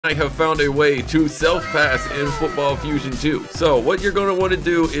I have found a way to self-pass in Football Fusion 2. So what you're going to want to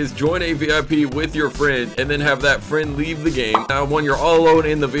do is join a VIP with your friend and then have that friend leave the game. Now when you're all alone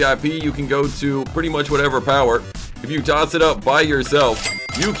in the VIP, you can go to pretty much whatever power. If you toss it up by yourself,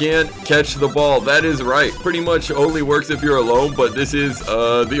 you can catch the ball. That is right. Pretty much only works if you're alone, but this is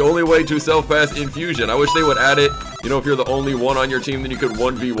the only way to self-pass in Fusion. I wish they would add it. You know, if you're the only one on your team, then you could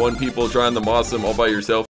 1v1 people trying to moss them all by yourself.